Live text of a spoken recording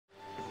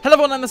Hello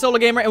everyone, I'm the Solo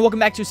Gamer, and welcome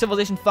back to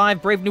Civilization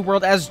 5 Brave New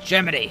World as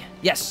Germany.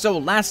 Yes, so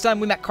last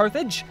time we met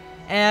Carthage,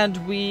 and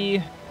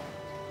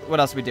what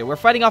else did we do? We're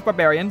fighting off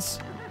barbarians.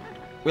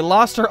 We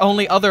lost our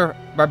only other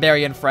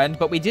barbarian friend,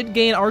 but we did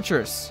gain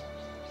archers.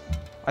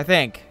 I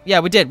think. Yeah,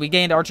 we did. We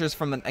gained archers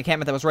from the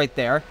encampment that was right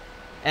there.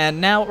 And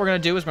now what we're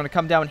going to do is we're going to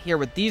come down here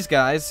with these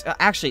guys.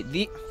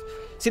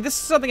 See, this is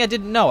something I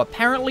didn't know.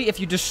 Apparently, if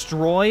you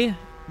destroy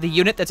the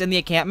unit that's in the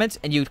encampment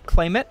and you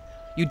claim it,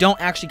 you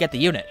don't actually get the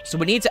unit. So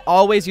we need to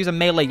always use a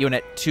melee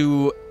unit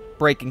to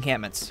break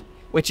encampments,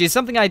 which is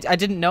something I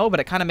didn't know, but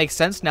it kind of makes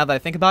sense now that I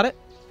think about it.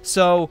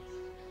 So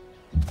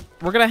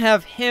we're going to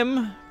have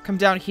him come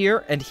down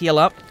here and heal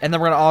up, and then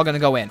we're all going to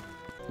go in.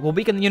 We'll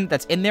weaken the unit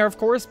that's in there, of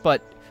course,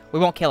 but we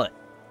won't kill it.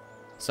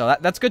 So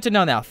that's good to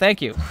know now.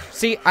 Thank you.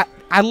 See,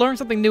 I learn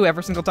something new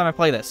every single time I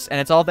play this,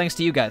 and it's all thanks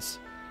to you guys.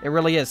 It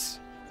really is.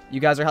 You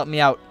guys are helping me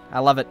out.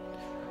 I love it.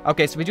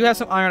 Okay, so we do have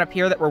some iron up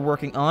here that we're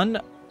working on.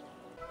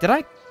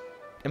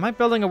 Am I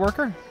building a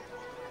worker?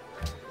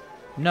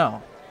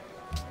 No.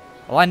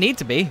 Well, I need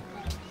to be.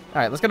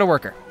 Alright, let's get a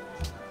worker.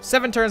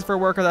 7 turns for a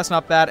worker, that's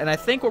not bad. And I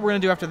think what we're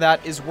going to do after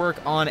that is work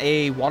on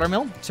a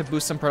watermill to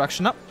boost some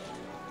production up.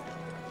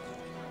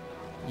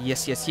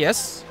 Yes, yes,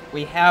 yes.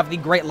 We have the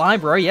Great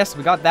Library. Yes,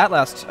 we got that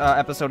last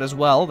episode as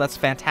well. That's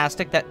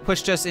fantastic. That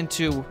pushed us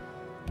into,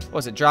 what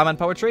was it, drama and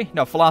poetry?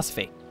 No,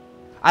 philosophy.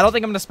 I don't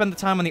think I'm going to spend the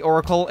time on the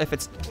Oracle. If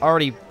it's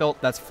already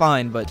built, that's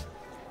fine, but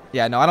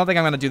yeah, no, I don't think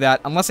I'm going to do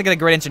that unless I get a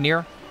great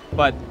engineer,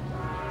 but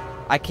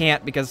I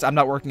can't because I'm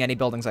not working any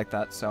buildings like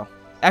that, so.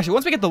 Actually,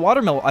 once we get the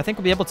watermill, I think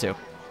we'll be able to.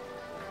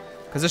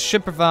 Because this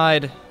should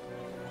provide,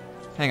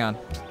 hang on.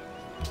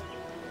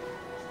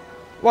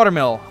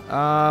 Watermill,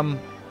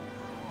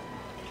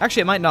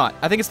 actually, it might not.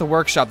 I think it's the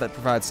workshop that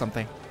provides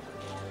something.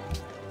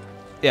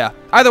 Yeah,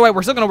 either way,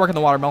 we're still going to work on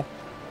the watermill.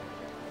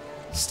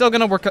 Still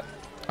going to work,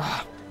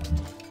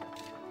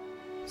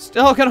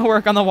 still going to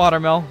work on the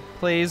watermill,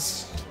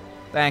 please.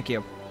 Thank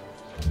you.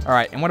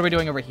 Alright, and what are we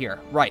doing over here?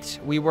 Right,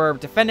 we were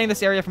defending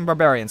this area from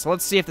barbarians, so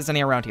let's see if there's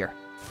any around here.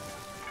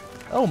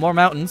 Oh, more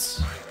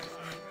mountains.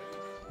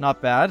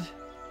 Not bad.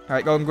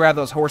 Alright, go and grab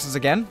those horses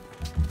again.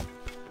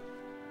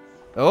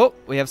 Oh,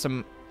 we have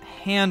some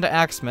hand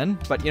axemen,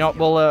 but you know what,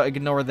 we'll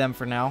ignore them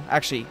for now.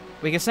 Actually,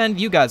 we can send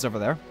you guys over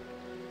there.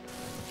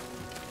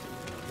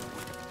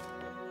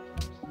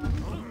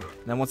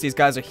 And then once these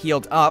guys are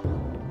healed up...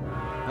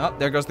 Oh,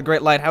 there goes the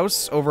Great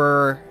Lighthouse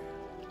over...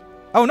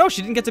 Oh no,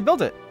 she didn't get to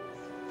build it.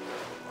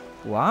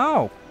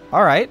 Wow.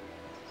 Alright.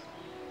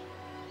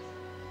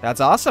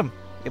 That's awesome.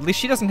 At least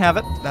she doesn't have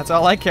it. That's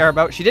all I care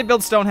about. She did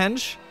build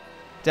Stonehenge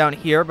down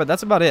here, but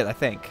that's about it, I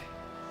think.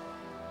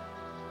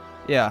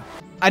 Yeah.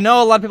 I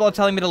know a lot of people are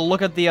telling me to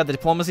look at the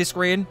diplomacy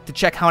screen to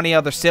check how many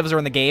other civs are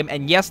in the game,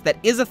 and yes, that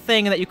is a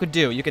thing that you could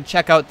do. You can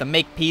check out the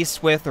make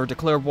peace with or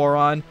declare war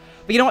on.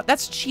 But you know what?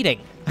 That's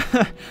cheating.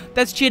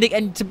 That's cheating,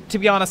 and to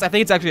be honest, I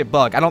think it's actually a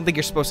bug. I don't think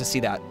you're supposed to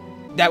see that.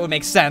 That would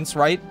make sense,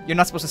 right? You're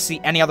not supposed to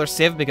see any other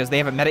civ because they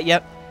haven't met it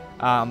yet.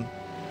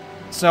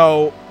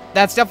 So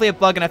that's definitely a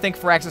bug, and I think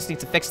Firaxis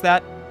needs to fix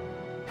that.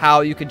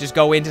 How you could just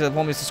go into the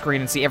diplomacy screen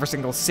and see every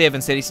single civ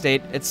and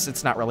city-state.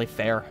 It's not really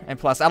fair. And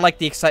plus, I like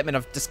the excitement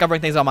of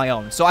discovering things on my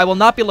own. So I will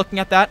not be looking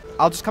at that.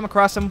 I'll just come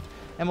across them,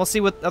 and we'll see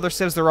what other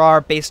civs there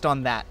are based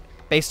on that.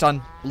 Based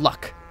on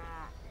luck.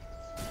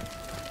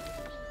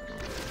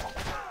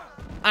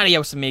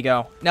 Adios,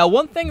 amigo. Now,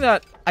 one thing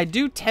that I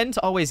do tend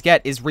to always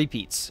get is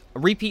repeats.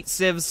 Repeat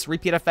civs,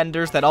 repeat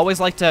offenders that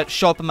always like to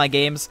show up in my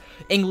games.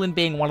 England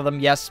being one of them,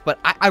 yes, but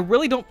I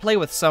really don't play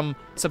with some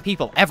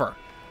people, ever.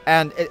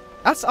 And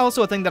that's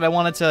also a thing that I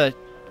wanted to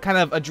kind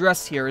of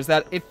address here, is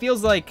that it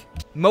feels like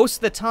most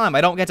of the time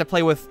I don't get to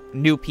play with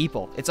new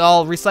people. It's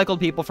all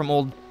recycled people from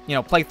old,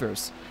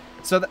 playthroughs.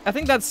 So I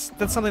think that's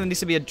something that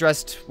needs to be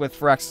addressed with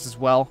Firaxis as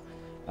well.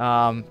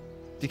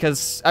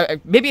 Because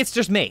maybe it's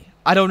just me.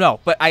 I don't know,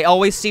 but I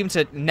always seem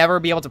to never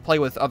be able to play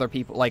with other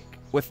people, like,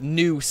 with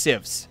new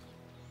civs.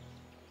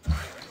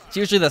 It's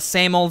usually the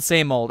same old,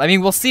 same old. I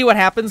mean, we'll see what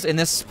happens in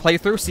this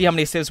playthrough, see how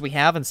many civs we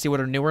have, and see what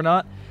are new or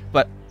not.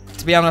 But,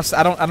 to be honest,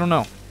 I don't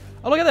know.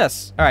 Oh, look at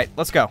this. Alright,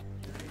 let's go.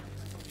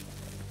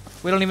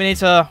 We don't even need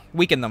to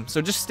weaken them.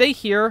 So just stay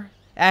here,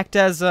 act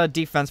as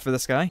defense for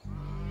this guy.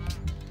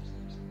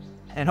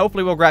 And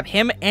hopefully we'll grab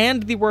him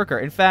and the worker.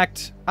 In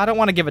fact, I don't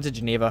want to give it to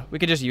Geneva. We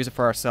could just use it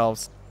for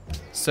ourselves.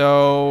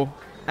 So...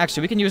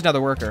 Actually, we can use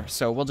another worker,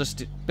 so we'll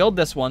just build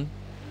this one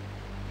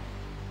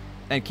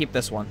and keep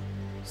this one.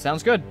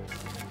 Sounds good.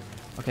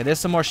 Okay, there's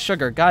some more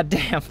sugar. God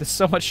damn, there's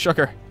so much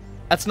sugar.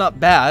 That's not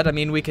bad. I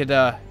mean, we could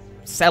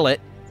sell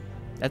it.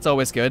 That's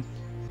always good.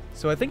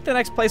 So I think the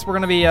next place we're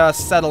going to be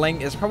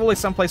settling is probably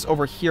someplace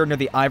over here near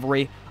the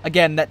ivory.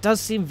 Again, that does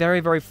seem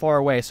very, very far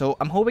away, so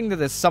I'm hoping that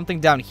there's something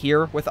down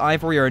here with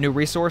ivory or a new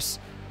resource.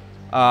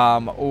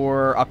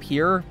 Or up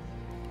here.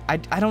 I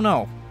don't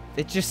know.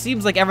 It just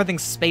seems like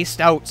everything's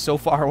spaced out so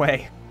far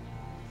away.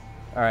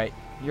 Alright,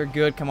 you're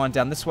good. Come on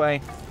down this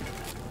way.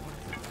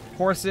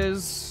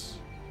 Horses.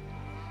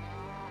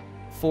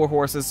 4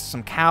 horses.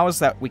 Some cows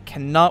that we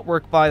cannot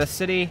work by the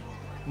city.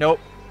 Nope.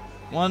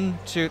 1,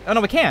 2... Oh,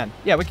 no, we can.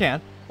 Yeah, we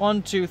can.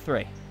 1, 2,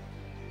 3.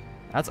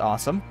 That's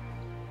awesome.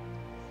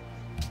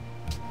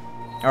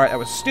 Alright, that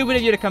was stupid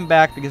of you to come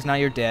back because now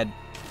you're dead.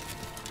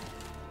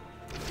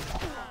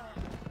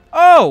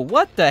 Oh,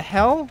 what the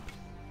hell?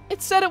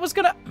 It said it was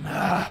gonna...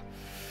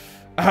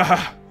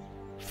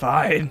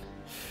 Fine.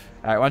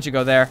 Alright, why don't you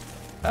go there?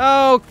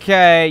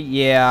 Okay,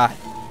 yeah.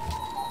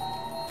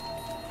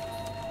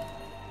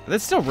 Are there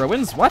still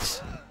ruins?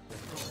 What?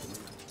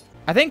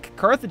 I think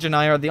Carthage and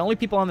I are the only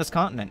people on this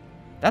continent.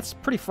 That's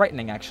pretty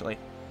frightening, actually.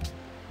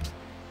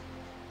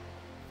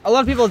 A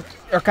lot of people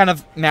are kind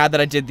of mad that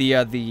I did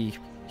the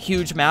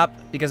huge map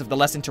because of the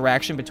less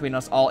interaction between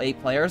us all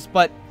 8 players,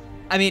 but,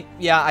 I mean,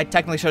 yeah, I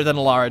technically should have done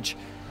a large,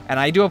 and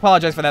I do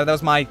apologize for that. That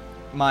was my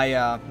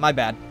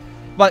bad.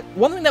 But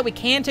one thing that we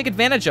can take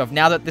advantage of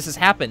now that this has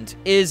happened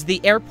is the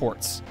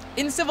airports.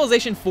 In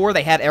Civilization 4,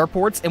 they had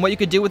airports, and what you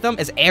could do with them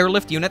is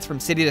airlift units from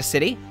city to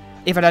city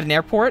if it had an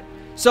airport.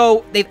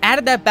 So they've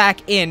added that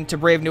back into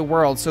Brave New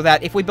World so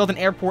that if we build an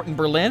airport in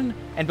Berlin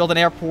and build an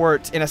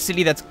airport in a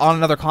city that's on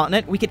another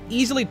continent, we could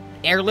easily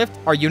airlift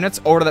our units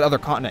over to that other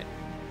continent.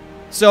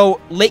 So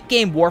late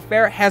game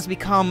warfare has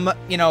become,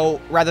 you know,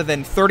 rather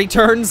than 30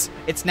 turns,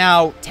 it's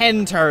now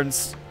 10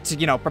 turns to,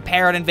 you know,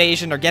 prepare an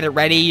invasion or get it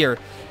ready or,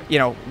 you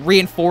know,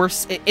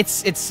 reinforce.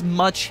 It's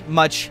much,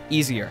 much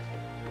easier.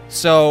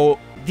 So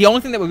the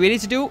only thing that we really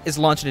need to do is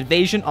launch an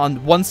invasion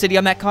on one city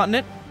on that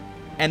continent,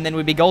 and then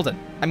we'd be golden.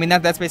 I mean,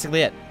 that's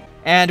basically it.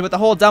 And with the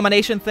whole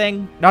domination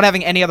thing, not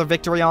having any other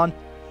victory on,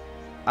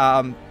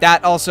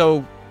 that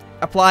also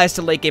applies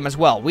to late game as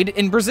well.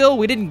 In Brazil,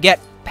 we didn't get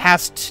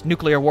past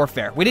nuclear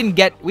warfare. I think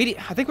we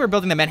were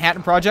building the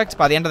Manhattan Project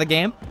by the end of the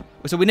game,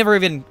 so we never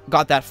even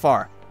got that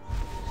far.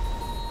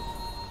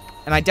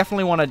 And I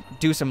definitely want to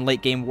do some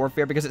late game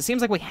warfare because it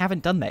seems like we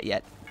haven't done that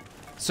yet.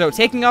 So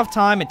taking off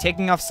time and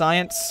taking off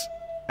science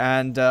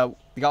and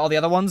we got all the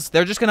other ones,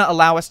 they're just going to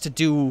allow us to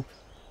do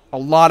a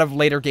lot of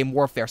later game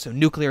warfare. So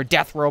nuclear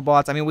death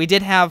robots. I mean, we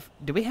did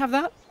we have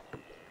that?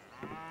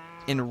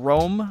 In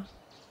Rome?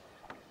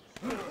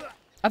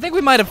 I think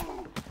we might have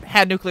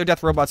had nuclear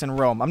death robots in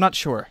Rome. I'm not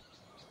sure.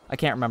 I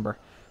can't remember.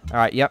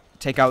 Alright, yep.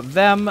 Take out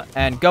them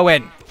and go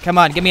in. Come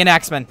on, give me an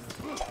axeman.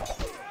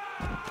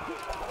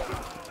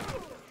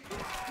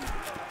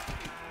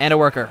 And a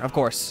worker, of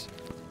course.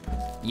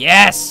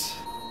 Yes!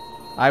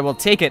 I will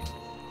take it.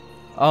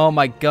 Oh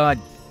my god.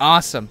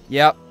 Awesome.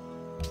 Yep.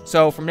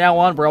 So from now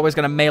on, we're always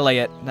going to melee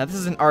it. Now this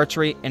is an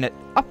archery, and it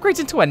upgrades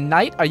into a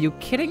knight? Are you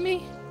kidding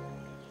me?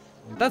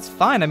 That's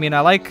fine. I mean, I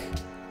like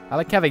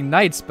having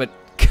knights, but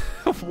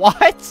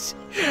what?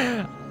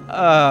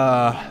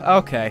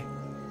 Okay.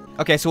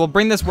 Okay, so we'll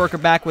bring this worker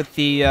back with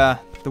the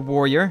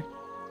warrior,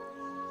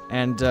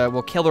 and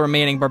we'll kill the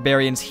remaining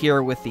barbarians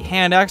here with the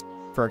hand axe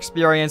for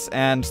experience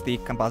and the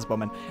composite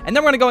bowman. And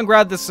then we're gonna go and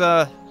grab this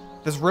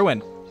this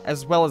ruin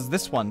as well as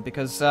this one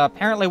because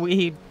apparently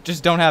we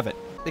just don't have it.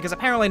 Because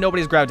apparently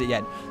nobody's grabbed it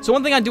yet. So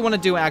one thing I do want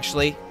to do,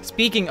 actually,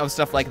 speaking of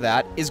stuff like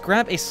that, is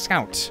grab a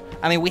scout.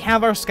 I mean, we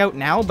have our scout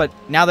now, but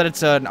now that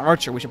it's an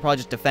archer, we should probably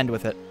just defend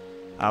with it.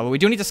 But we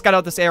do need to scout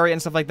out this area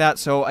and stuff like that,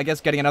 so I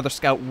guess getting another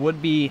scout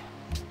would be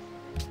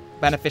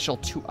beneficial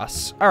to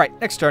us. Alright,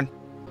 next turn.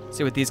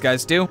 See what these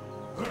guys do.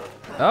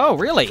 Oh,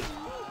 really?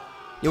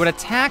 You would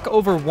attack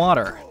over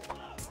water.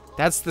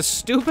 That's the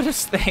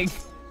stupidest thing.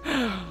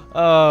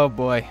 Oh,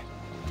 boy.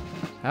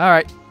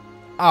 Alright.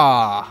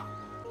 Ah.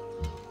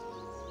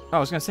 Oh, I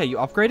was gonna say, you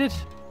upgraded?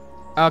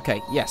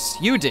 Okay, yes,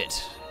 you did.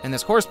 And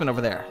this horseman over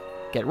there.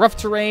 Get rough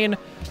terrain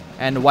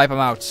and wipe them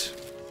out.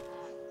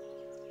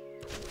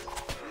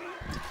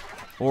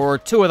 Or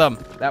 2 of them.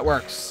 That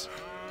works.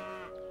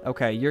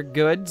 Okay, you're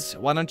good.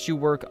 Why don't you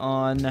work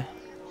on...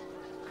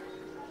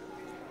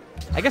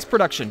 I guess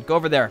production. Go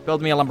over there.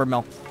 Build me a lumber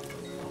mill.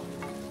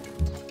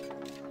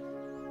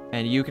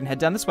 And you can head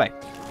down this way.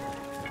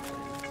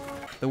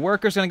 The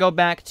worker's gonna go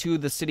back to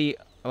the city...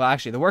 Well,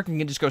 actually, the worker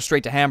can just go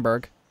straight to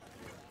Hamburg.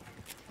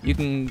 You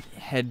can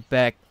head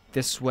back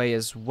this way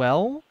as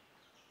well.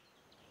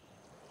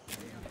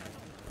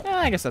 Yeah,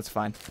 I guess that's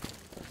fine.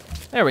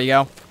 There we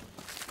go.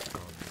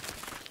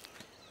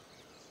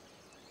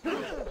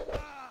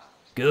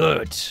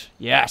 Good.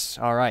 Yes.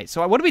 All right.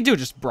 So what do we do?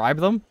 Just bribe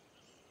them?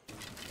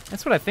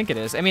 That's what I think it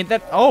is. I mean,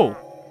 that... Oh.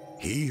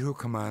 He who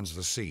commands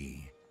the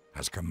sea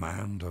has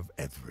command of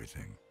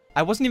everything.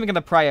 I wasn't even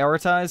going to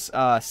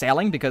prioritize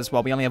sailing because,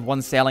 well, we only have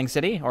one sailing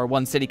city, or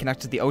one city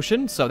connected to the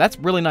ocean, so that's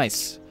really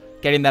nice.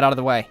 Getting that out of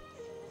the way.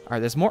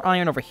 Alright, there's more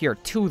iron over here,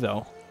 too,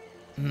 though.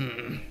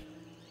 There's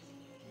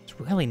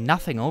really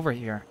nothing over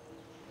here.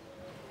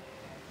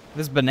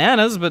 There's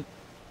bananas, but...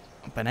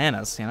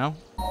 Bananas, you know?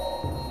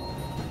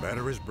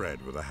 Better is bread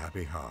with a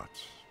happy heart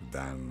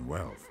than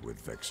wealth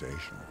with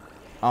vexation.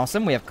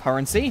 Awesome, we have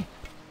currency.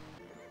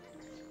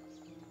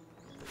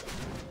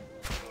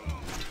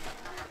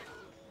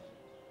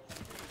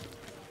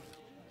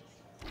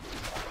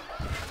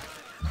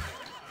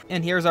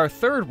 And here's our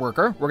third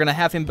worker. We're going to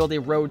have him build a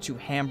road to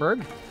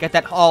Hamburg. Get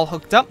that all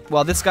hooked up.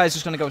 Well, this guy's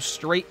just going to go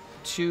straight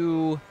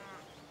to...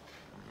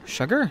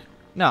 Sugar?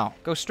 No,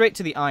 go straight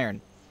to the iron.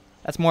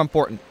 That's more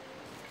important.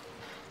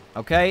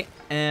 Okay,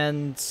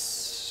 and...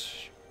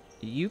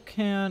 you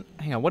can...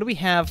 Hang on, what do we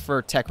have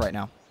for tech right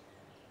now?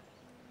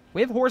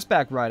 We have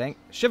horseback riding.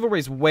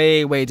 Chivalry's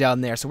way, way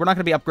down there, so we're not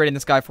going to be upgrading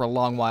this guy for a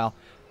long while.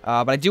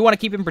 But I do want to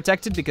keep him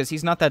protected because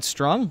he's not that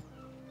strong.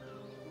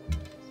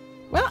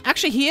 Well,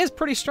 actually, he is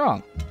pretty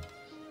strong.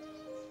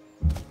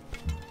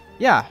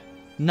 Yeah,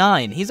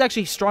 9. He's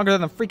actually stronger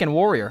than the freaking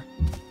warrior.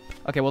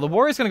 Okay, well, the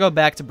warrior's going to go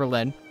back to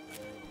Berlin.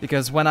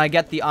 Because when I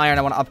get the iron,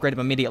 I want to upgrade him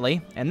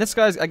immediately. And this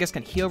guy, I guess,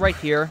 can heal right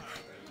here.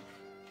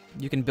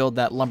 You can build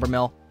that lumber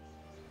mill.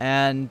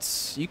 And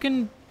you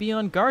can be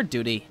on guard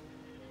duty.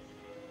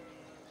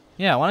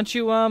 Yeah, why don't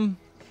you,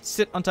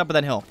 sit on top of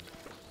that hill.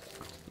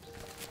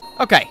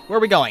 Okay, where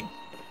are we going?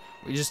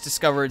 We just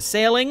discovered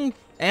sailing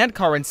and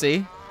currency.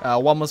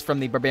 One was from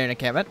the barbarian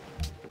encampment.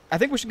 I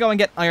think we should go and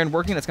get iron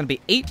working. That's going to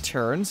be 8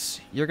 turns.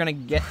 You're going to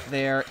get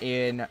there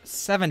in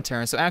 7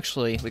 turns. So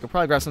actually, we could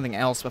probably grab something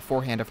else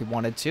beforehand if we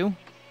wanted to.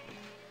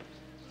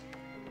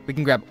 We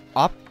can grab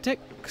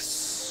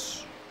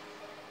optics.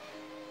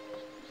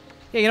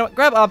 Yeah, you know what?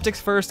 Grab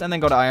optics first and then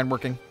go to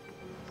ironworking.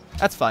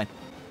 That's fine.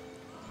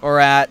 We're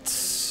at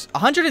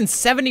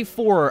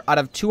 174 out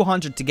of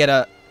 200 to get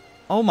a...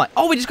 Oh my...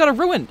 Oh, we just got a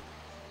ruined.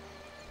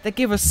 That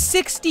gave us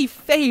 60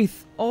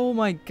 faith. Oh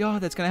my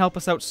god, that's going to help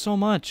us out so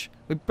much.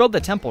 We built the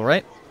temple,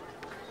 right?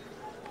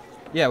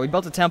 Yeah, we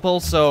built a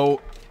temple,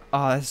 so...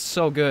 Oh, that's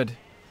so good.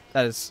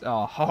 That is...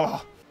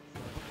 Oh.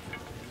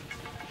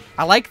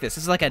 I like this.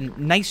 This is like a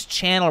nice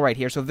channel right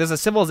here. So if there's a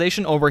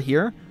civilization over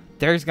here,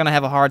 they're going to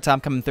have a hard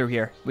time coming through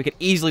here. We could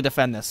easily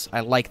defend this.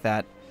 I like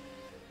that.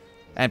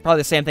 And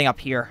probably the same thing up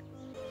here.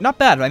 Not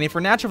bad. I mean,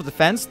 for natural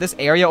defense, this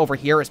area over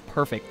here is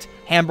perfect.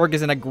 Hamburg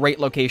is in a great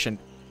location.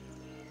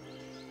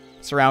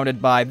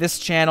 Surrounded by this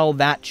channel,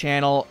 that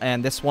channel,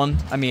 and this one.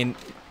 I mean,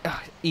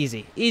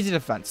 easy. Easy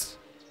defense.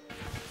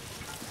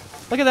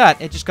 Look at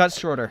that. It just got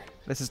shorter.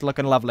 This is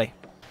looking lovely.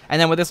 And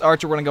then with this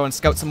archer, we're going to go and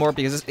scout some more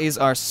because this is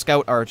our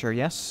scout archer,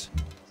 yes?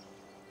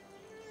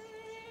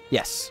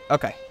 Yes.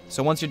 Okay.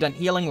 So once you're done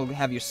healing, we'll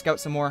have you scout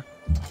some more.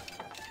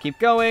 Keep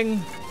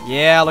going.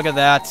 Yeah, look at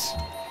that.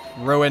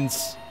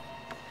 Ruins.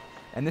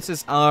 And this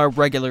is our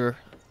regular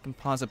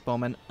composite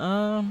bowman.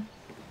 I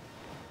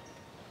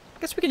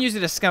guess we can use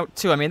it as scout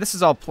too. I mean, this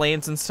is all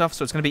plains and stuff,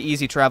 so it's going to be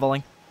easy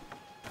traveling.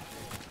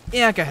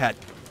 Yeah, go ahead.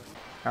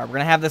 Alright, we're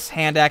going to have this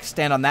hand axe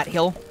stand on that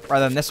hill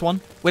rather than this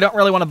one. We don't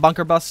really want to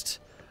bunker bust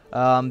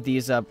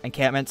these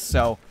encampments,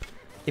 so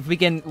if we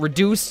can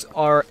reduce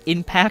our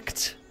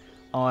impact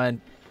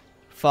on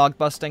fog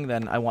busting,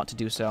 then I want to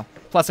do so.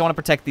 Plus, I want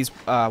to protect these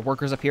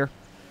workers up here,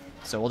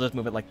 so we'll just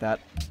move it like that.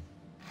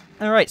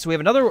 Alright, so we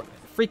have another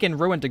freaking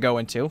ruin to go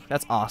into.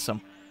 That's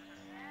awesome.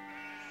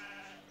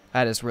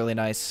 That is really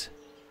nice.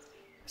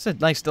 It's a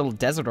nice little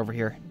desert over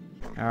here.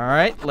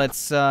 Alright,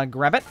 let's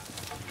grab it.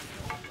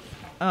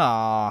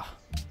 Ah,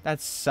 that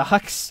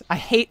sucks. I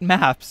hate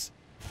maps.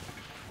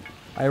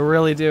 I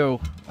really do.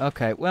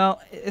 Okay,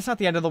 well, it's not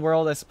the end of the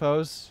world, I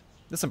suppose.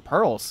 There's some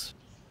pearls.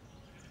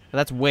 But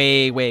that's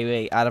way, way,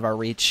 way out of our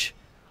reach.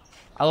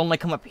 I'll only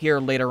come up here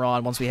later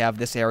on once we have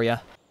this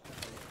area.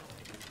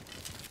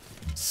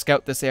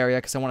 Scout this area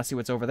because I want to see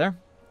what's over there.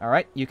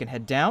 Alright, you can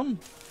head down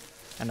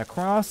and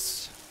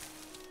across.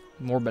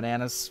 More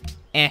bananas.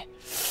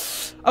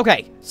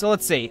 Okay, so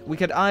let's see. We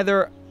could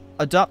either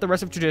adopt the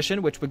rest of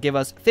tradition, which would give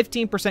us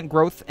 15%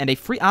 growth and a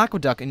free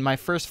aqueduct in my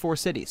first 4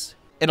 cities.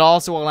 It'll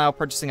also allow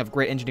purchasing of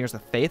great engineers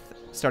of faith,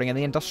 starting in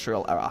the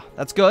industrial era.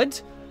 That's good.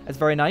 That's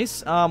very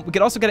nice. We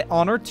could also get an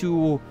honor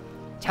to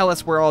tell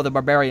us where all the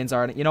barbarians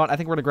are. You know what? I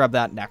think we're going to grab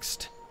that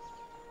next.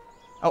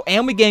 Oh,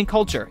 and we gain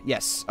culture.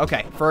 Yes.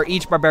 Okay, for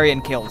each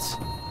barbarian kills.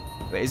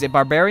 Wait, is it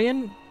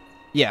barbarian?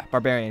 Yeah,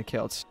 barbarian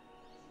kills.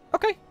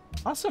 Okay,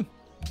 awesome.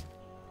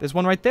 There's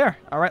one right there.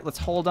 All right, let's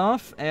hold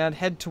off and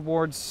head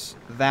towards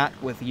that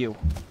with you.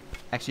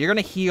 Actually, you're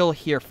going to heal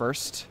here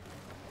first.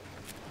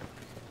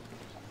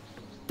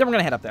 Then we're going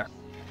to head up there.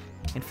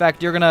 In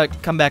fact, you're going to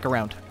come back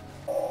around.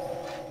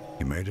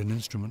 He made an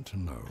instrument to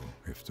know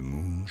if the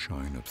moon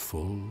shine at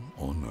full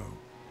or no.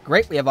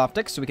 Great, we have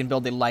optics, so we can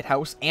build a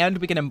lighthouse, and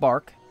we can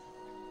embark.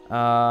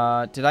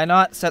 Did I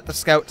not set the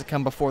scout to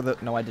come before the...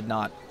 No, I did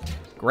not.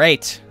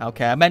 Great.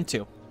 Okay, I meant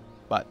to.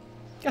 But,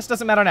 guess it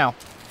doesn't matter now.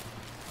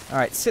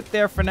 Alright, sit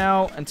there for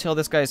now until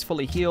this guy is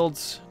fully healed.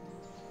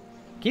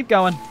 Keep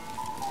going.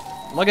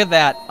 Look at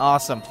that.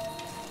 Awesome.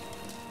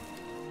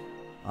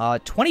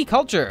 20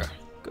 culture.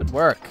 Good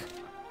work.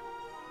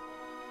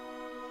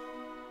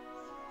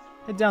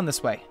 Head down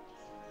this way.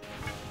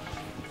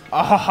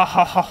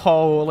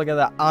 Oh, look at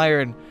that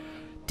iron.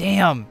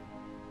 Damn.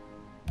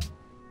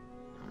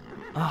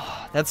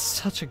 Oh, that's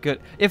such a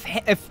good...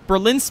 If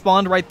Berlin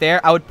spawned right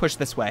there, I would push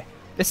this way.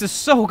 This is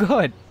so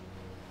good.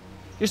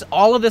 Just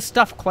all of this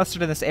stuff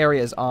clustered in this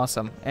area is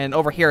awesome. And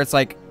over here, it's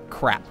like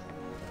crap.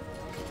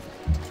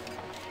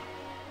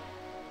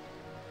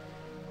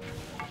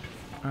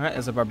 Alright,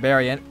 there's a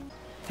barbarian.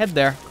 Head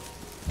there.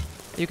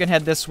 You can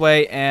head this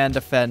way and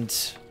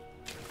defend.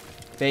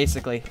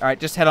 Basically. Alright,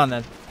 just head on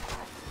then.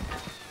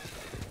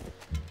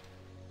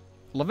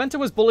 Leventa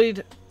was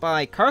bullied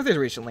by Carthage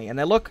recently, and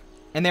they look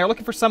And they are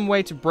looking for some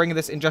way to bring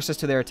this injustice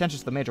to their attention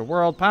to the major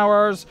world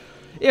powers.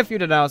 If you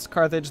denounce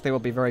Carthage, they will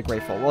be very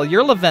grateful. Well,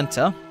 you're La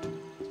Venta.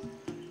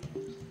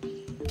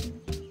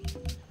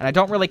 And I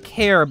don't really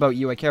care about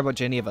you. I care about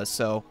Geneva,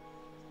 so...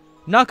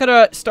 I'm not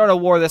gonna start a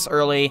war this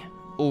early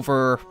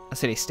over a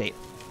city-state.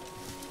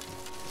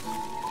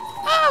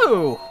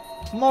 Oh!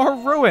 More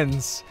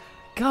ruins!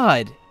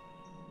 God.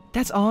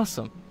 That's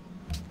awesome.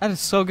 That is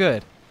so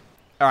good.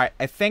 Alright,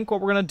 I think what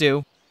we're gonna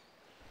do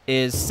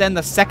is send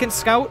the second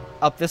scout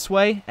up this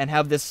way and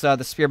have this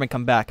the spearman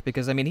come back,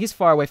 because I mean he's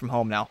far away from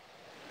home now.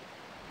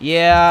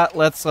 Yeah,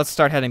 let's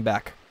start heading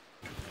back.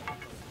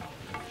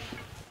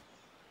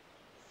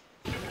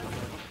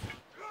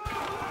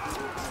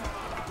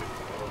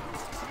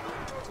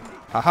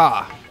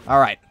 Haha. All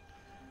right.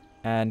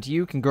 And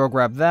you can go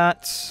grab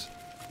that.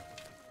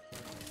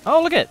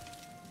 Oh, look at.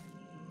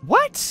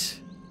 What?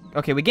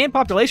 Okay, we gained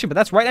population, but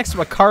that's right next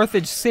to a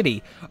Carthage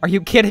city. Are you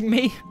kidding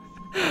me?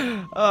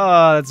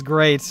 Oh, that's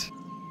great.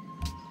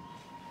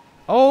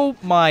 Oh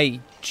my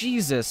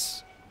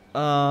Jesus.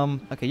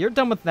 Okay, you're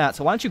done with that,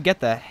 so why don't you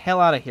get the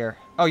hell out of here?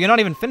 Oh, you're not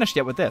even finished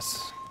yet with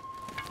this.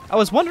 I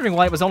was wondering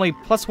why it was only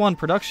 +1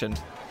 production.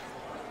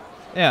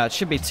 Yeah, it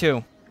should be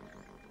 2.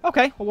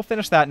 Okay, well, we'll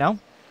finish that now.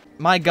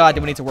 My God,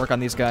 do we need to work on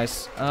these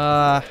guys.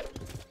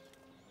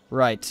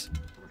 Right.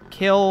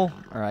 Kill.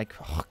 Alright,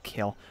 oh,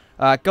 kill.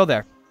 Go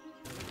there.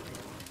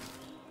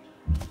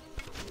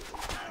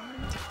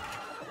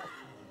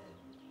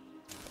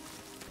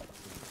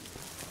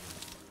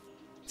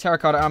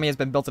 Terracotta army has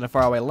been built in a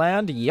faraway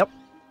land. Yep.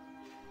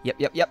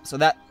 Yep. So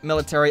that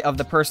military of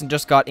the person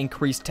just got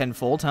increased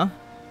tenfold, huh?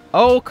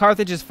 Oh,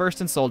 Carthage is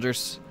first in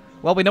soldiers.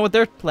 Well, we know what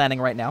they're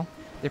planning right now.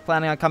 They're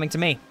planning on coming to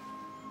me.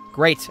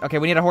 Great. Okay,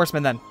 we need a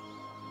horseman then.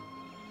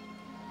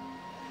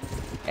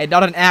 And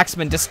not an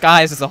axeman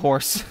disguised as a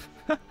horse.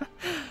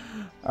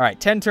 Alright,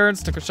 10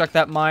 turns to construct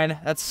that mine.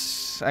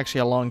 That's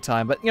actually a long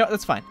time, but, you know,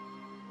 that's fine.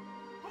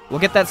 We'll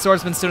get that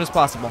swordsman as soon as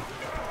possible.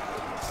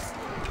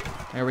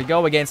 There we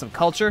go. We gained some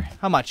culture.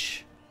 How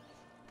much?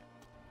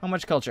 How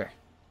much culture?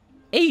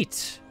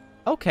 8!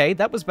 Okay,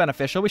 that was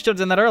beneficial. We should have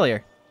done that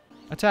earlier.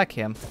 Attack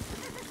him.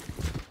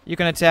 You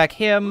can attack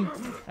him,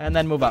 and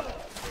then move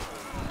up.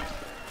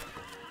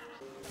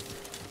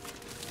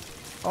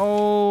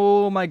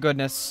 Oh my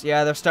goodness.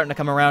 Yeah, they're starting to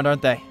come around,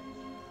 aren't they?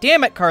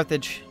 Damn it,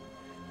 Carthage.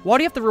 Why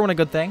do you have to ruin a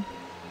good thing?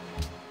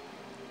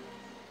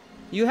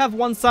 You have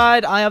one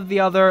side, I have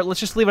the other.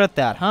 Let's just leave it at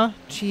that, huh?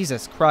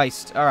 Jesus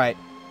Christ. Alright.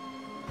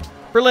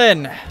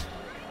 Berlin.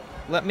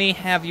 Let me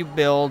have you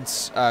build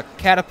a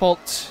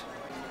catapult.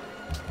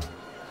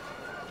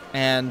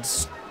 And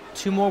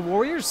 2 more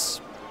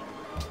warriors.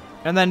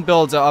 And then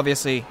build,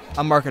 obviously,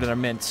 a market and a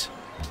mint.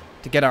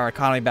 To get our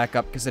economy back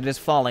up, because it is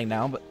falling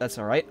now, but that's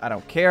alright. I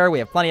don't care. We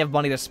have plenty of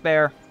money to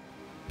spare.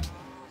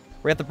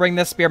 We have to bring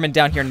this spearman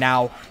down here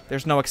now.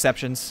 There's no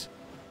exceptions.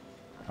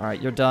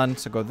 Alright, you're done,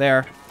 so go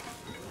there.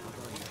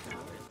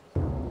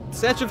 The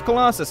Statue of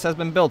Colossus has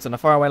been built in a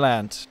faraway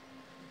land.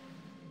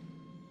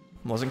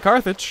 Wasn't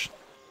Carthage.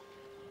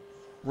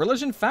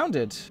 Religion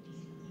founded.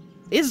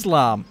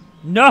 Islam.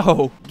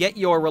 No! Get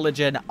your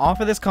religion off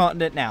of this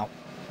continent now.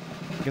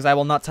 Because I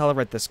will not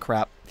tolerate this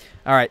crap.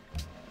 Alright.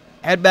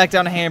 Head back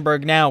down to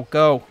Hamburg now.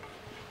 Go.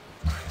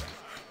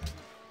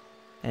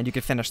 And you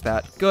can finish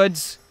that.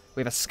 Goods.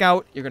 We have a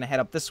scout. You're going to head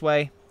up this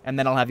way. And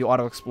then I'll have you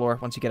auto-explore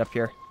once you get up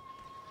here.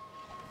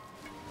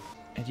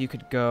 And you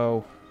could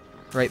go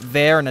right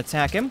there and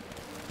attack him.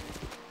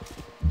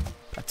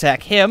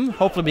 Attack him.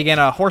 Hopefully we get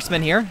a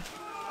horseman here.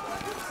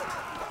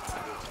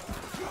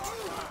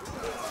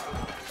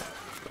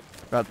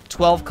 About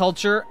 12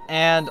 culture.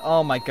 And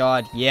oh my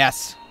god.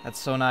 Yes. That's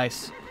so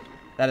nice.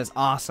 That is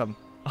awesome.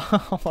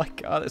 Oh my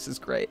god, this is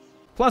great.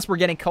 Plus, we're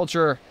getting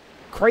culture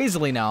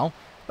crazily now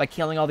by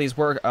killing all these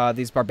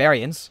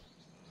barbarians.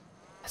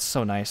 That's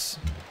so nice.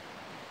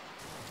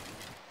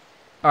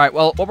 Alright,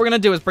 well, what we're going to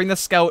do is bring the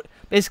scout,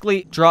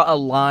 basically draw a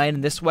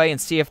line this way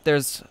and see if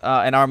there's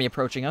an army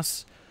approaching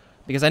us.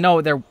 Because I know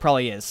there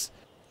probably is.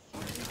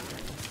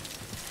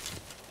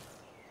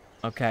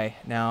 Okay,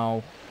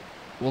 now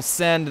we'll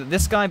send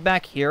this guy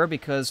back here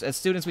because as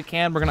soon as we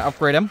can, we're going to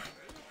upgrade him.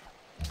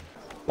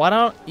 Why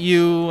don't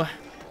you...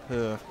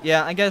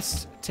 yeah, I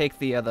guess take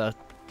the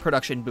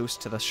production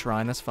boost to the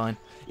shrine. That's fine.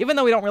 Even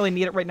though we don't really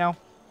need it right now.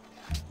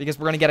 Because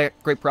we're going to get a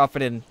great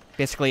profit in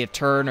basically a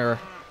turn or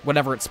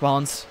whenever it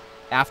spawns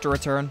after a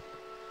turn.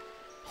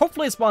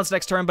 Hopefully it spawns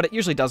next turn, but it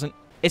usually doesn't.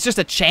 It's just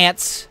a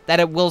chance that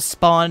it will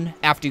spawn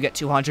after you get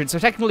 200. So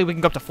technically we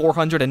can go up to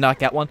 400 and not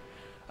get one.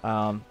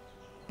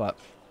 But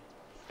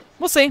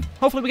we'll see.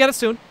 Hopefully we get it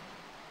soon.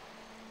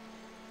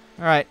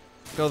 Alright.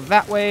 Go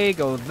that way.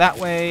 Go that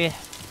way.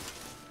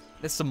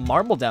 There's some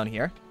marble down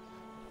here.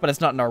 But it's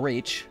not in our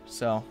reach,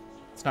 so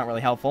it's not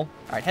really helpful.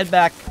 Alright, head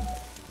back.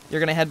 You're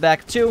gonna head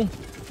back too.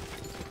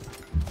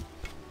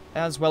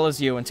 As well as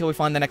you, until we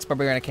find the next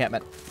barbarian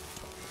encampment.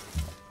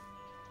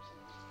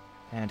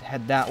 And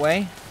head that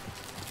way.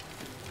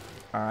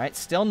 Alright,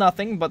 still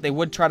nothing, but they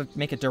would try to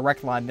make a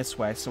direct line this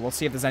way, so we'll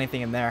see if there's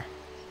anything in there.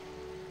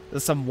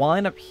 There's some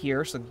wine up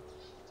here, so...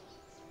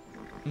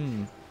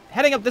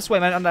 Heading up this way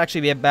might not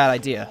actually be a bad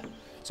idea.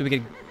 So we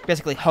could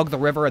basically hug the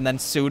river, and then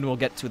soon we'll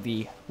get to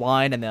the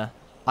wine and the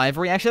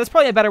ivory. Actually, that's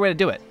probably a better way to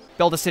do it.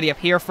 Build a city up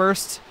here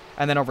first,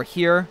 and then over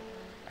here,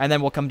 and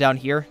then we'll come down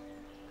here.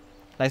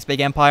 Nice big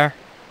empire.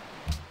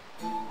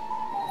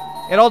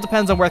 It all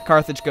depends on where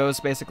Carthage goes,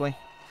 basically.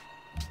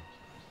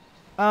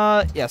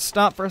 Yeah,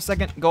 stop for a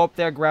second. Go up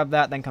there, grab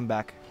that, then come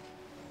back.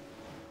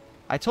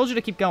 I told you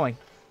to keep going.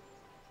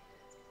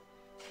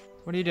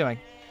 What are you doing?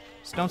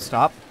 Just don't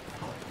stop.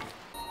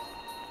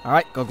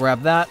 Alright, go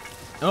grab that.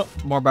 Oh,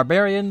 more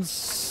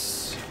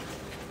barbarians.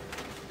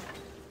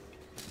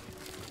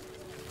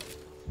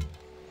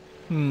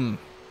 Oh,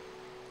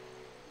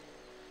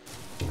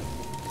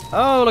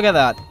 look at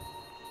that.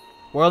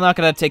 We're not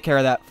gonna take care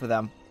of that for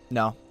them.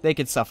 No, they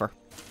could suffer.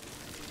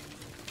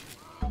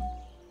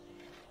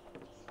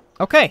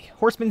 Okay,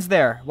 horseman's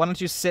there. Why don't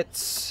you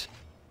sit...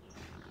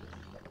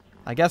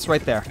 I guess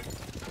right there.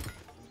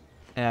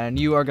 And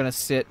you are gonna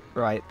sit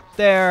right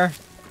there.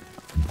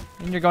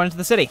 And you're going into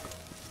the city.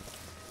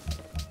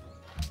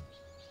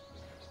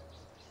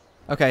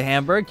 Okay,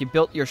 Hamburg, you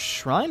built your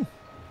shrine?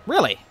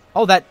 Really?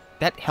 Oh, that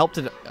helped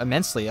it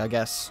immensely, I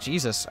guess.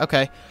 Jesus.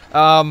 Okay.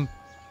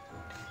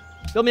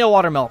 Build me a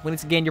watermill. We need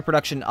to gain your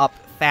production up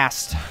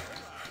fast.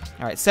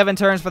 Alright, 7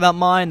 turns for that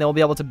mine. Then we'll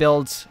be able to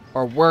build,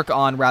 or work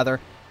on, rather,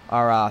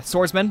 our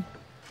swordsman.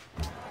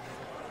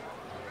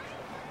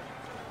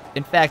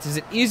 In fact, is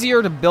it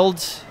easier to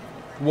build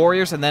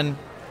warriors and then...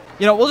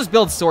 You know, we'll just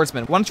build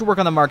swordsmen. Why don't you work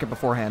on the market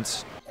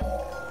beforehand?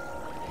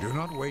 Do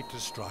not wait to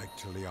strike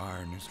till the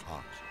iron is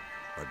hot,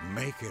 but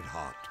make it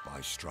hot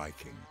by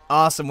striking.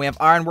 Awesome. We have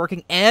iron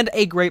working and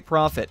a great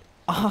profit.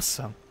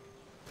 Awesome.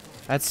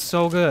 That's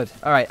so good.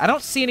 Alright, I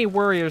don't see any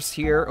warriors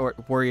here, or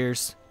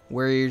warriors,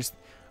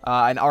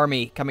 an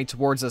army coming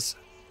towards us,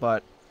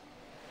 but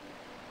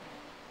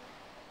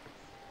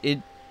it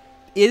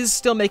is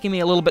still making me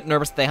a little bit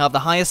nervous that they have the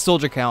highest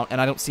soldier count, and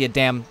I don't see a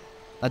damn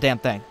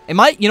thing. It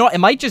might, you know, it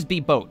might just be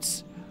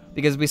boats,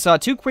 because we saw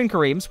 2 Queen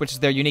Kareems, which is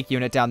their unique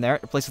unit down there.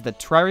 It replaces the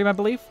Trireme, I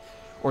believe,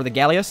 or the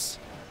Galleass.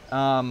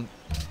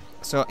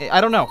 So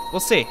I don't know. We'll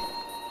see.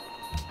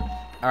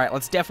 All right,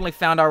 let's definitely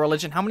found our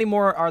religion. How many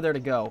more are there to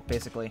go,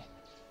 basically?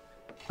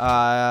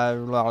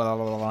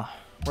 World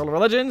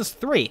religions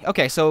 3.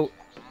 Okay, so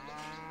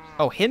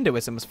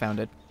Hinduism was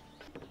founded.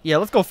 Yeah,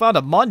 let's go found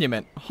a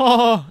monument.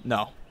 Oh,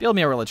 no. Build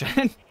me a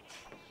religion.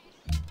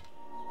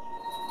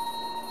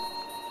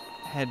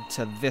 Head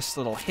to this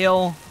little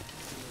hill.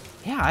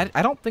 Yeah,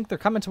 I don't think they're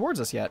coming towards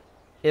us yet.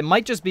 It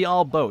might just be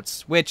all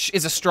boats, which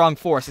is a strong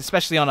force,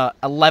 especially on a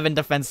 11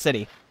 defense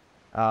city.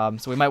 So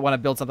we might want to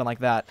build something like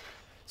that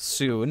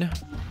soon.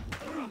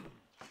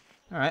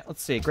 Alright,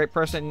 let's see. Great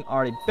person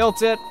already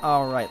built it.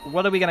 Alright,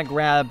 what are we going to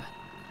grab?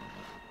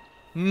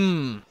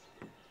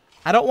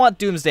 I don't want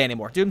Doomsday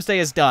anymore. Doomsday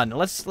is done.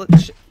 Let's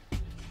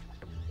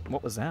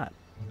what was that?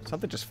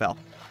 Something just fell.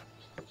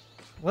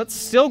 Let's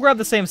still grab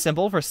the same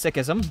symbol for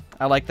Sikhism.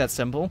 I like that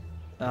symbol.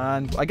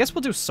 And I guess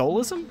we'll do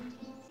Soulism?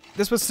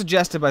 This was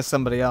suggested by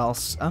somebody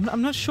else.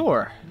 I'm not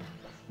sure.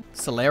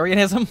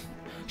 Solarianism?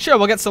 Sure,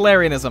 we'll get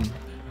Solarianism.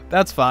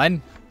 That's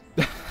fine.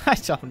 I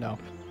don't know.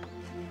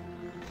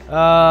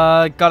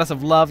 Goddess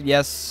of Love,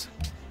 yes.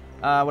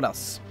 What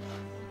else?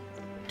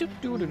 We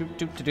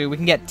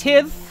can get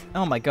Tith.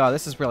 Oh my god,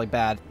 this is really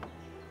bad.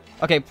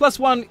 Okay,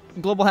 +1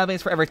 global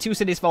happiness for every 2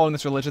 cities following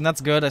this religion.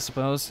 That's good, I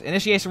suppose.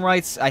 Initiation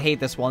rights. I hate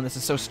this one. This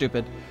is so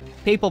stupid.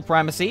 Papal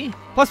primacy.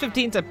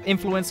 +15 to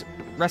influence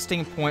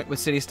resting point with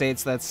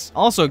city-states. That's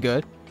also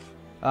good.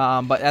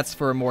 But that's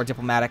for more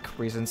diplomatic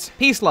reasons.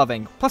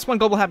 Peace-loving. +1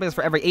 global happiness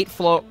for every 8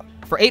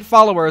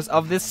 followers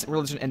of this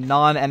religion in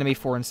non-enemy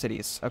foreign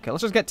cities. Okay,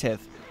 let's just get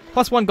Tith.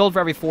 +1 gold for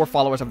every 4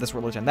 followers of this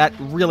religion. That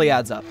really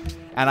adds up.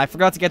 And I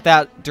forgot to get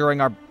that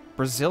during our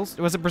Brazil...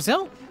 Was it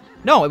Brazil?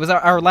 No, it was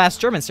our last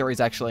German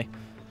series, actually.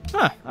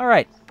 Huh,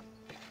 alright.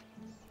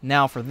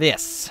 Now for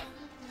this.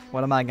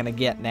 What am I gonna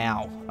get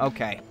now?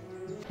 Okay.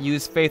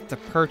 Use faith to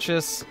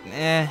purchase.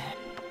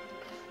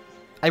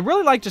 I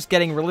really like just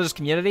getting religious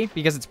community,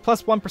 because it's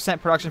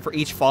 +1% production for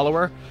each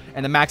follower,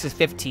 and the max is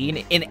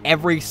 15 in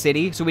every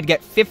city, so we'd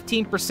get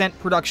 15%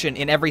 production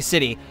in every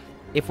city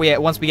if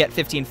once we get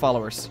 15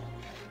 followers.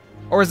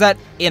 Or is that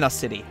in a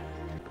city?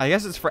 I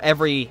guess it's for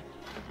every...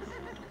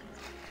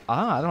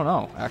 I don't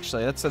know,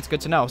 actually. That's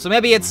good to know. So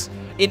maybe it's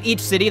in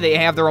each city they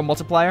have their own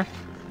multiplier.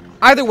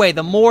 Either way,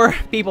 the more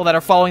people that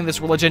are following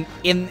this religion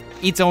in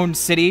its own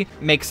city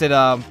makes it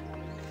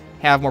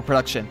have more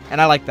production.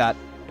 And I like that.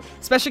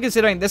 Especially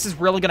considering this is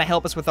really going to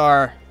help us with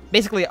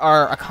basically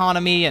our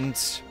economy and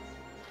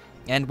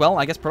well,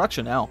 I guess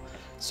production now.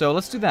 So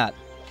let's do that.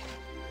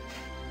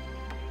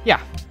 Yeah,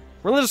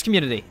 religious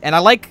community. And I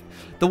like...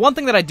 The one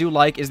thing that I do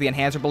like is the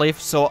enhancer belief,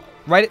 so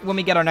right when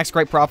we get our next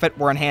great profit,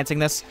 we're enhancing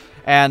this,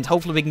 and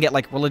hopefully we can get,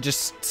 like,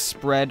 religious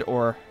spread,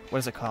 or what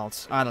is it called?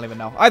 I don't even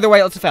know. Either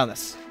way, let's found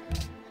this.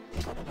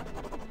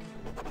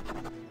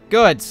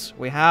 Good.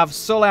 We have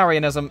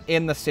Solarianism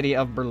in the city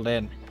of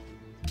Berlin.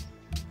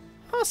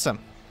 Awesome.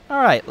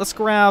 Alright, let's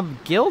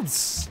grab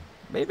guilds,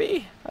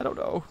 maybe? I don't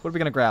know. What are we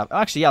gonna grab?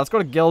 Actually, yeah, let's go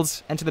to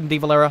guilds, enter the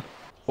medieval era.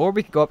 Or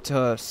we could go up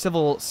to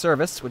civil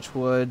service, which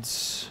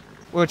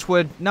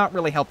would not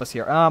really help us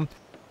here.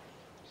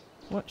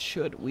 What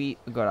should we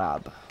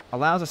grab?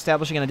 Allows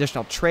establishing an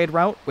additional trade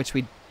route, which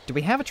do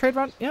we have a trade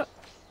route? Yep.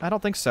 I don't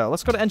think so.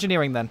 Let's go to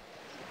engineering then.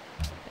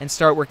 And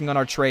start working on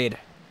our trade.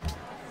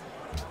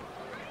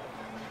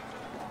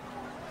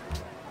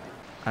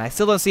 I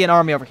still don't see an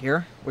army over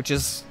here, which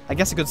is, I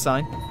guess, a good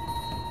sign.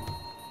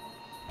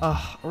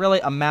 Oh, really?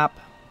 A map?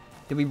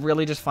 Did we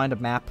really just find a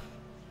map?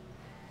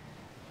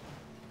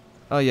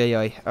 Oh,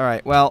 yeah.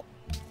 Alright, well,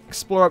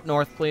 explore up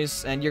north,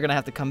 please, and you're gonna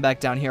have to come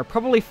back down here.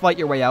 Probably fight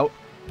your way out.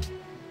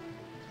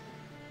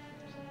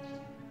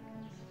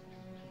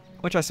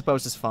 Which I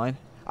suppose is fine.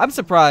 I'm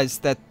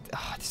surprised that...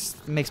 Oh, this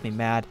makes me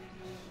mad.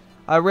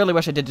 I really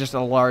wish I did just a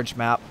large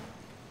map.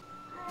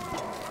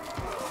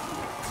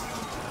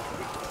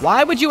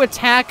 Why would you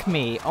attack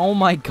me? Oh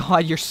my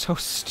god, you're so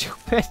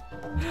stupid.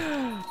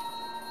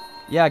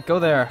 Yeah, go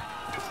there.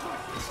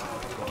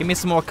 Give me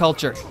some more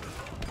culture.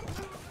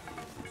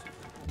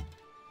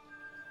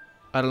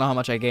 I don't know how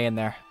much I gained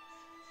there.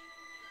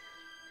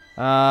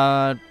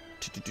 All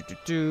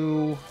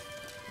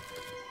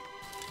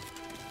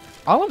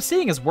I'm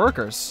seeing is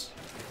workers.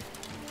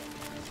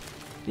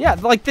 Yeah,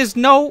 like there's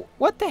no...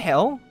 What the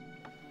hell?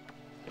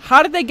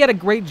 How did they get a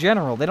great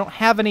general? They don't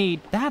have any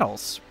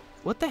battles.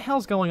 What the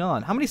hell's going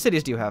on? How many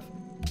cities do you have?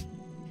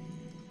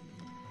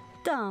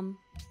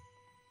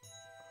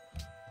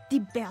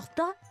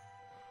 Liberta?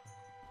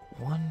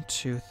 1,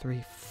 2,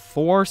 3,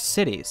 4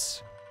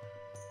 cities.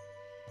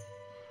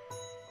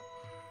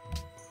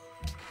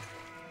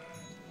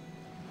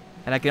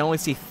 And I can only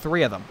see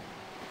 3 of them.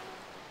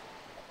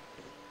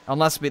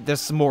 Unless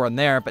there's some more in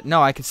there, but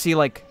no, I can see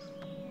like...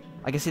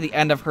 I can see the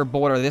end of her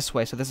border this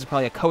way, so this is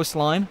probably a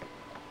coastline.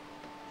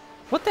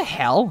 What the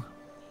hell?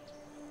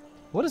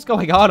 What is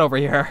going on over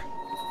here?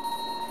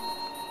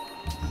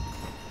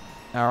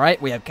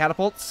 Alright, we have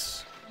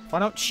catapults. Why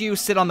don't you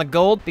sit on the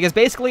gold? Because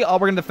basically all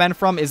we're going to defend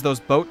from is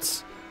those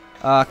boats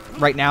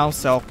right now,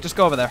 so just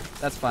go over there.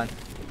 That's fine.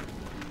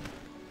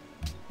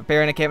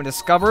 Barbarian encampment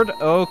discovered.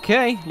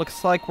 Okay,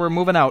 looks like we're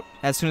moving out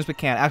as soon as we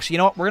can. Actually, you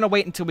know what? We're going to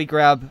wait until we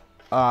grab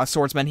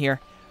swordsmen here,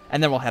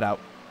 and then we'll head out.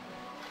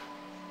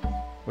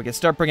 We can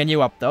start bringing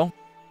you up, though.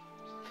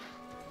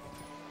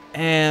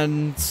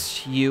 And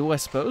you, I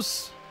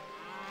suppose.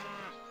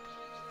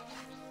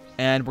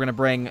 And we're going to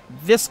bring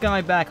this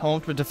guy back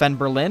home to defend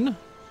Berlin.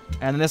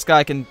 And then this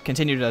guy can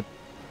continue to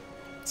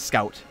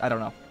scout. I don't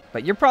know.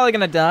 But you're probably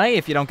going to die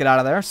if you don't get out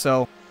of there,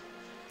 so...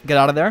 Get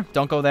out of there.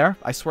 Don't go there.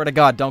 I swear to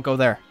God, don't go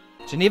there.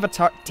 Geneva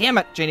Damn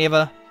it,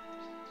 Geneva.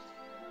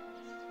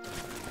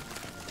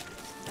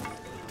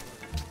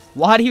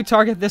 Why do you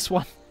target this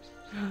one?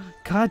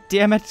 God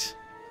damn it.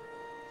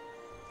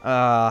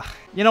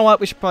 You know what?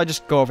 We should probably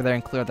just go over there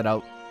and clear that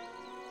out.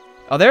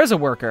 Oh, there's a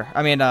worker.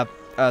 I mean, a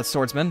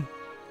swordsman.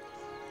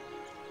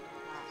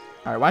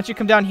 Alright, why don't you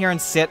come down here and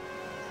sit.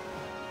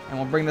 And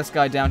we'll bring this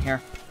guy down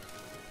here.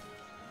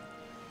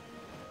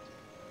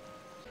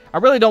 I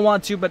really don't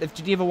want to, but if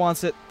Geneva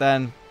wants it,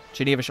 then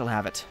Geneva shall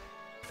have it.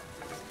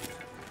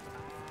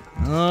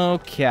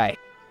 Okay.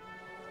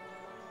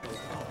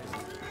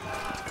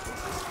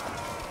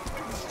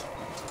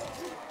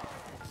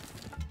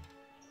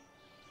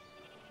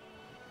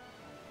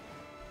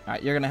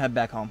 Alright, you're gonna head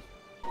back home.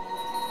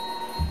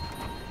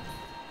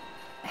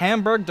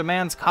 Hamburg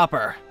demands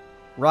copper.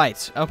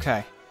 Right,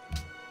 okay.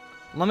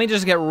 Let me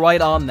just get right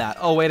on that.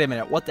 Oh, wait a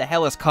minute. What the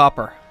hell is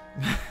copper?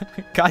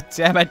 God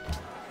damn it.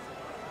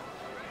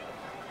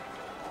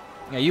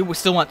 Yeah, you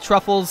still want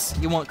truffles.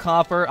 You want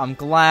copper. I'm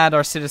glad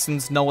our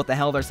citizens know what the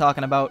hell they're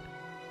talking about.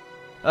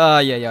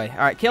 Yeah.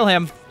 Alright, kill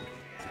him.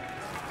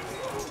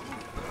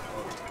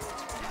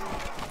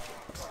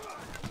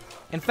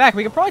 In fact,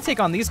 we could probably take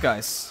on these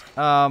guys.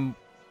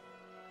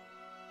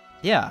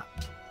 Yeah.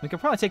 We could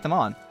probably take them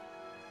on.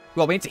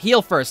 Well, we need to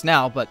heal first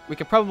now, but we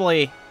could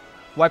probably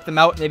wipe them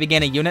out, maybe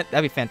gain a unit.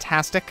 That'd be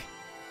fantastic.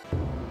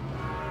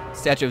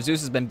 Statue of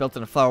Zeus has been built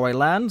in a faraway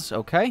land.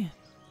 Okay.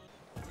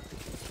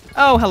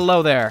 Oh,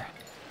 hello there.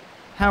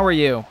 How are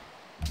you?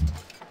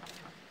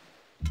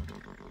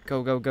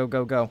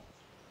 Go.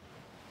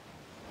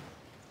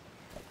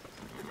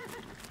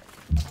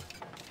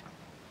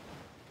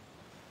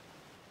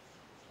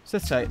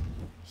 Sit tight.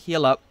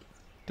 Heal up.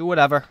 Do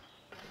whatever.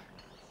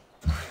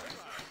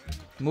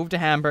 Move to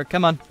Hamburg.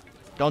 Come on.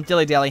 Don't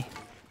dilly-dally.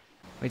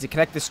 We need to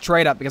connect this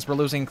trade up because we're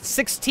losing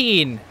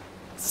 16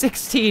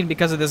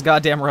 because of this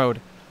goddamn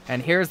road.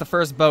 And here's the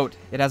first boat.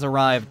 It has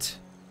arrived.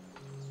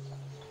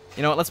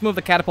 You know what? Let's move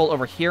the catapult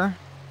over here.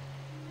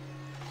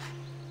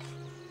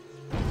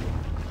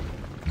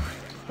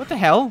 What the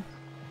hell?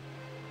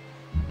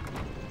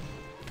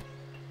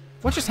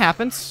 What just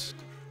happened?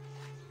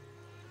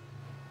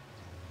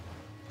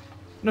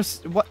 No,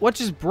 what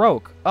just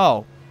broke?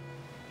 Oh.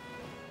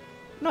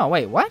 No,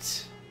 wait,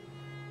 what?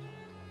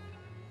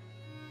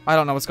 I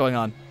don't know what's going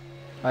on.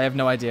 I have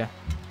no idea.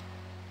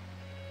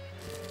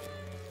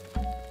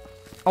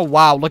 Oh,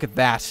 wow, look at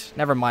that.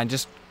 Never mind,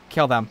 just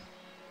kill them.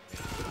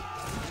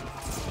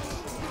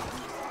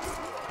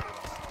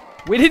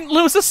 We didn't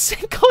lose a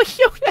single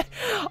unit.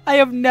 I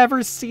have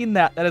never seen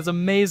that. That is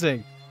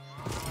amazing.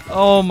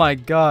 Oh my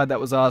god, that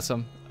was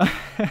awesome.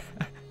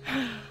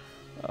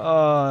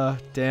 Oh,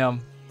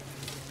 damn.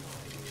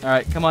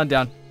 Alright, come on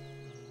down.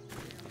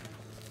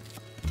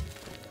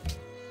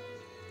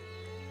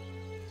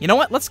 You know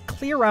what? Let's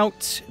clear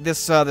out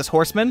this this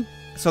horseman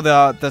so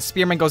the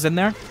spearman goes in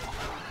there.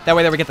 That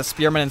way we get the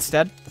spearman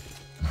instead.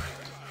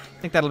 I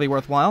think that'll be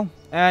worthwhile.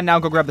 And now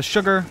go grab the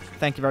sugar.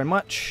 Thank you very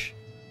much.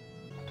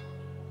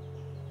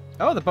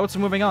 Oh, the boats are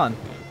moving on.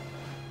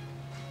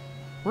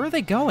 Where are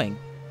they going?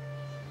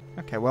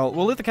 Okay, well,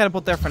 we'll leave the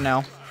catapult there for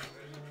now.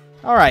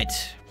 Alright,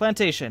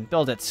 plantation.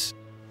 Build it.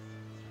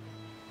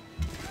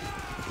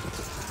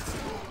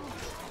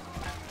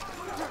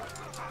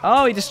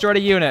 Oh, he destroyed a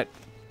unit.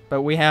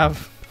 But we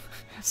have...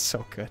 That's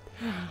so good.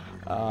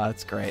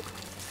 That's great.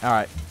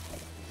 Alright.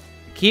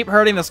 Keep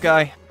hurting this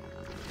guy.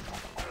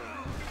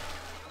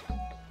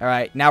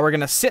 Alright, now we're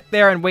gonna sit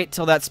there and wait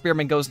till that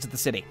spearman goes into the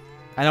city.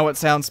 I know it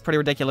sounds pretty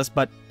ridiculous,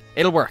 but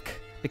it'll work.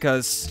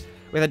 Because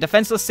with a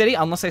defenseless city,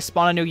 unless they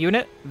spawn a new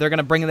unit, they're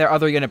gonna bring their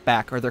other unit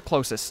back, or their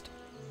closest.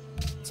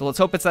 So let's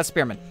hope it's that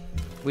spearman.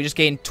 We just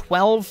gained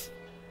 12...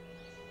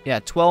 Yeah,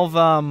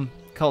 12,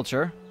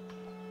 culture.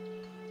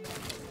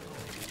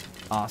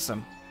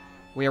 Awesome.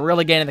 We are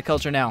really gaining the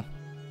culture now.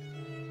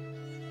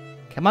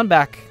 Come on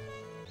back.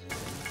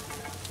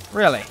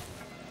 Really?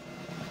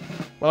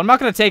 Well, I'm not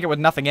gonna take it with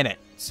nothing in it.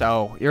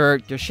 So, you're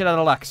shit out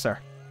of luck, sir.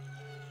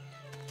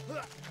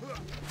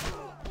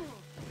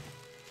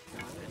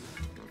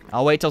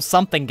 I'll wait till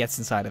something gets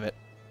inside of it.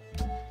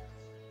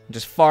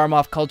 Just farm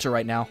off culture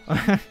right now.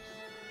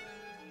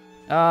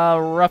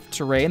 Rough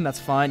terrain, that's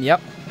fine.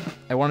 Yep.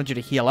 I wanted you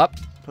to heal up,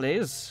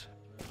 please.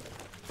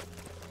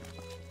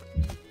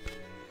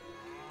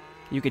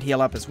 You could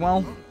heal up as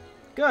well.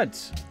 Good.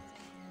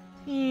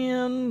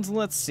 And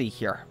let's see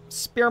here.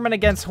 Spearmen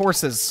against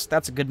horses.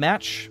 That's a good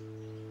match.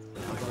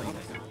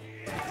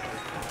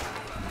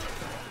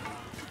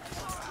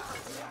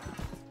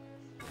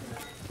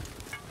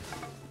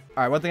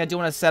 Alright, one thing I do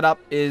want to set up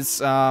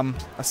is a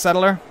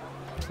settler.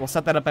 We'll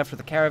set that up after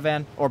the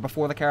caravan, or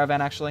before the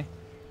caravan, actually.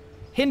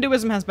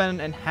 Hinduism has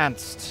been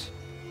enhanced.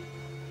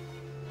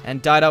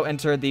 And Dido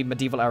entered the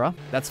medieval era.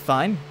 That's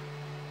fine.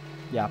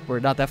 Yeah, we're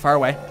not that far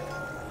away.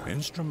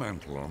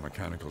 Instrumental or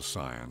mechanical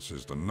science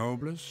is the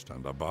noblest,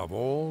 and above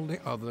all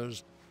the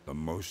others, the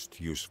most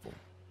useful.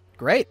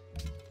 Great.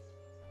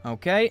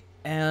 Okay,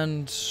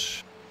 and...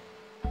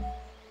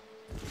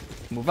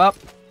 Move up.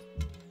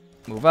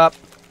 Move up.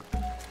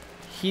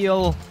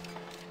 Heal.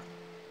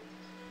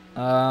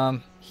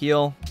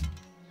 Heal.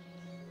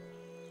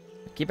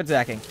 Keep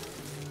attacking.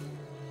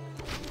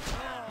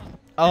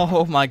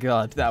 Oh my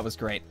god, that was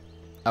great.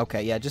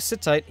 Okay, yeah, just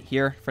sit tight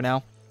here for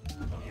now.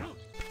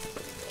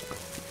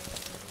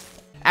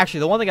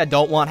 Actually, the one thing I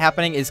don't want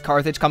happening is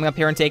Carthage coming up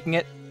here and taking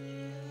it.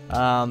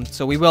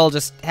 So we will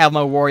just have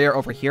my warrior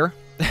over here.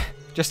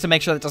 Just to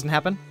make sure that doesn't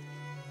happen.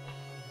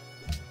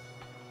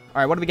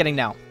 Alright, what are we getting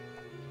now?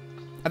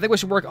 I think we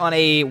should work on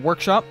a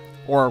workshop.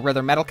 Or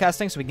rather metal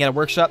casting, so we can get a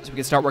workshop, so we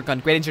can start working on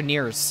great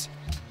engineers.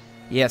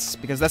 Yes,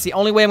 because that's the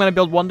only way I'm going to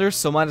build wonders,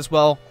 so might as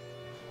well,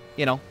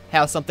 you know,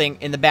 have something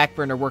in the back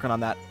burner working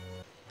on that.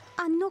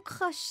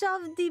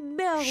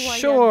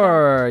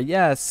 Sure,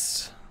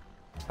 yes.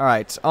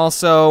 Alright,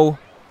 also,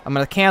 I'm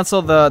going to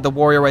cancel the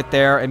warrior right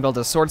there and build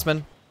a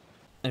swordsman.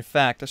 In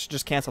fact, I should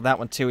just cancel that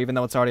one too, even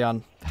though it's already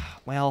on...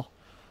 Well...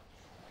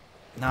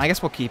 No, I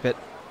guess we'll keep it.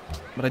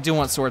 But I do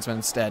want swordsman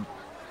instead.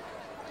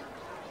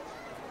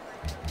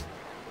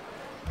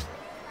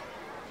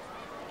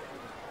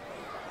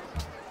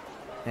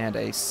 And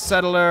a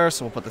settler,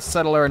 so we'll put the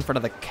settler in front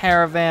of the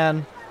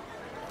caravan.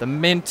 The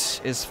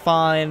mint is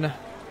fine.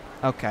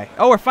 Okay.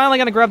 Oh, we're finally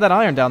going to grab that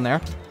iron down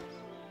there.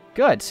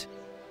 Good.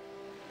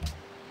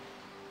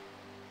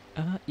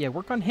 Yeah,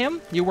 work on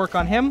him. You work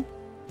on him.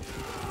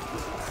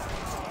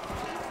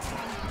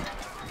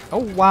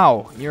 Oh,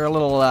 wow. You're a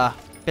little,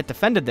 bit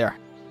defended there.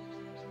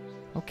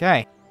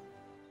 Okay.